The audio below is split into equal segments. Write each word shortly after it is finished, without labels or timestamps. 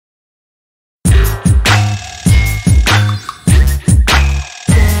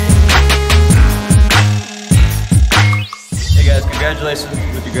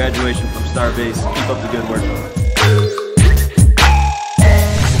Congratulations with your graduation from Starbase. Keep up the good work.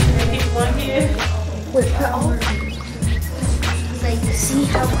 Wait, put all like, see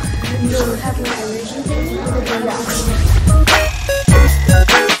how you have an energy thing with the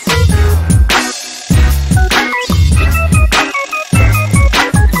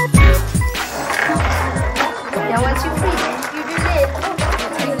now once you freeze it, you do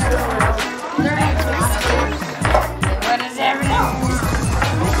this. What is everything?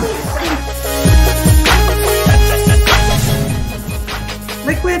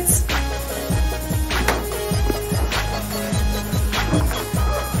 Liquids.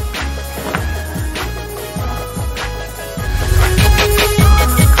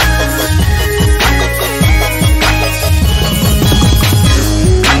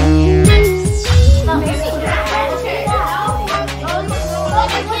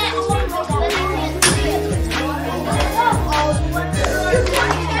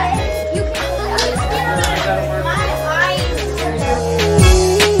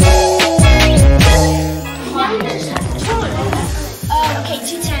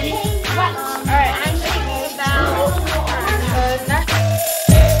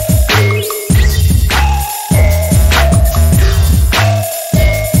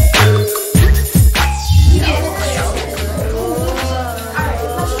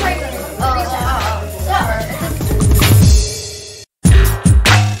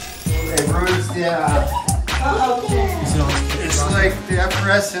 It's like the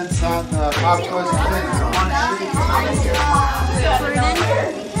effervescence on the pop toys and things.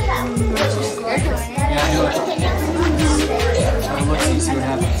 Let's see what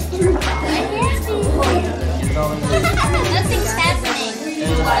happens. Nothing's happening.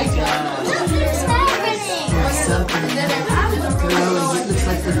 What's happening? It looks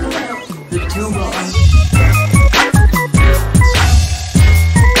like the tube on.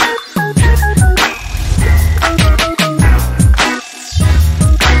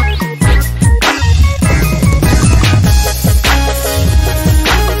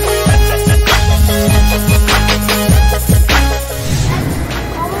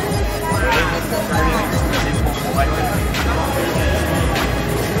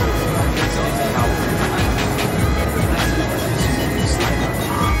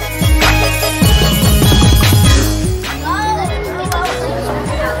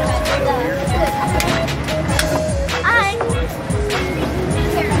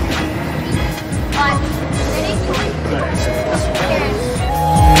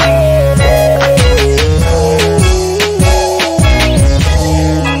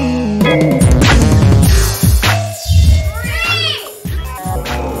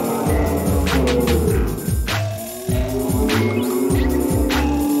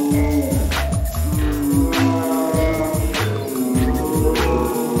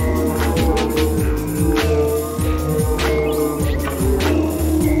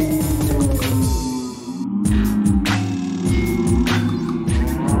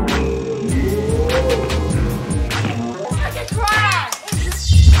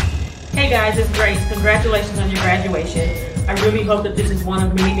 Hey guys, it's Grace. Congratulations on your graduation. I really hope that this is one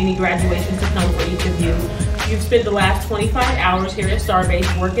of many, many graduations to come for each of you. You've spent the last 25 hours here at Starbase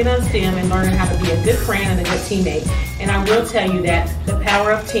working on STEM and learning how to be a good friend and a good teammate. And I will tell you that the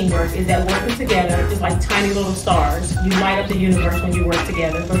power of teamwork is that working together is like tiny little stars. You light up the universe when you work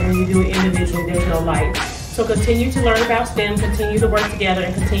together, but when you do it individually, there's no light. So continue to learn about STEM, continue to work together,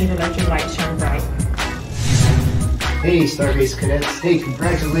 and continue to let your light shine bright. Hey Starbase cadets, hey,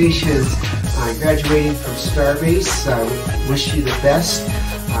 congratulations on graduating from Starbase. Wish you the best.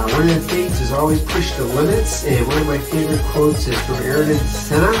 One of the things is always push the limits, and one of my favorite quotes is from Aaron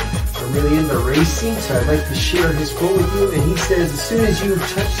Senna. I'm really into racing, so I'd like to share his quote with you, and he says, as soon as you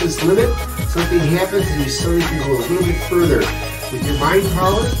touch this limit, something happens and you suddenly can go a little bit further. With your mind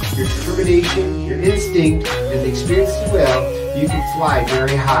power, your determination, your instinct, and the experience as well, you can fly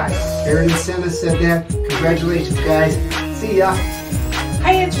very high. Aaron Senna said that. Congratulations, guys. See ya.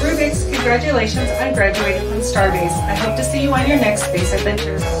 Hi, it's Rubik's. Congratulations on graduating from Starbase. I hope to see you on your next space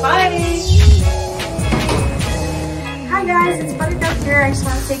adventure. Bye! Hi guys, it's Buttercup here. I just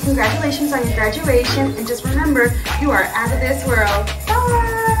want to say congratulations on your graduation, and just remember, you are out of this world.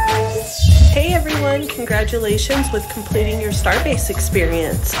 Bye! Hey everyone, congratulations with completing your Starbase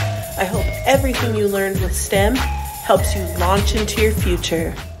experience. I hope everything you learned with STEM helps you launch into your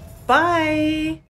future. Bye!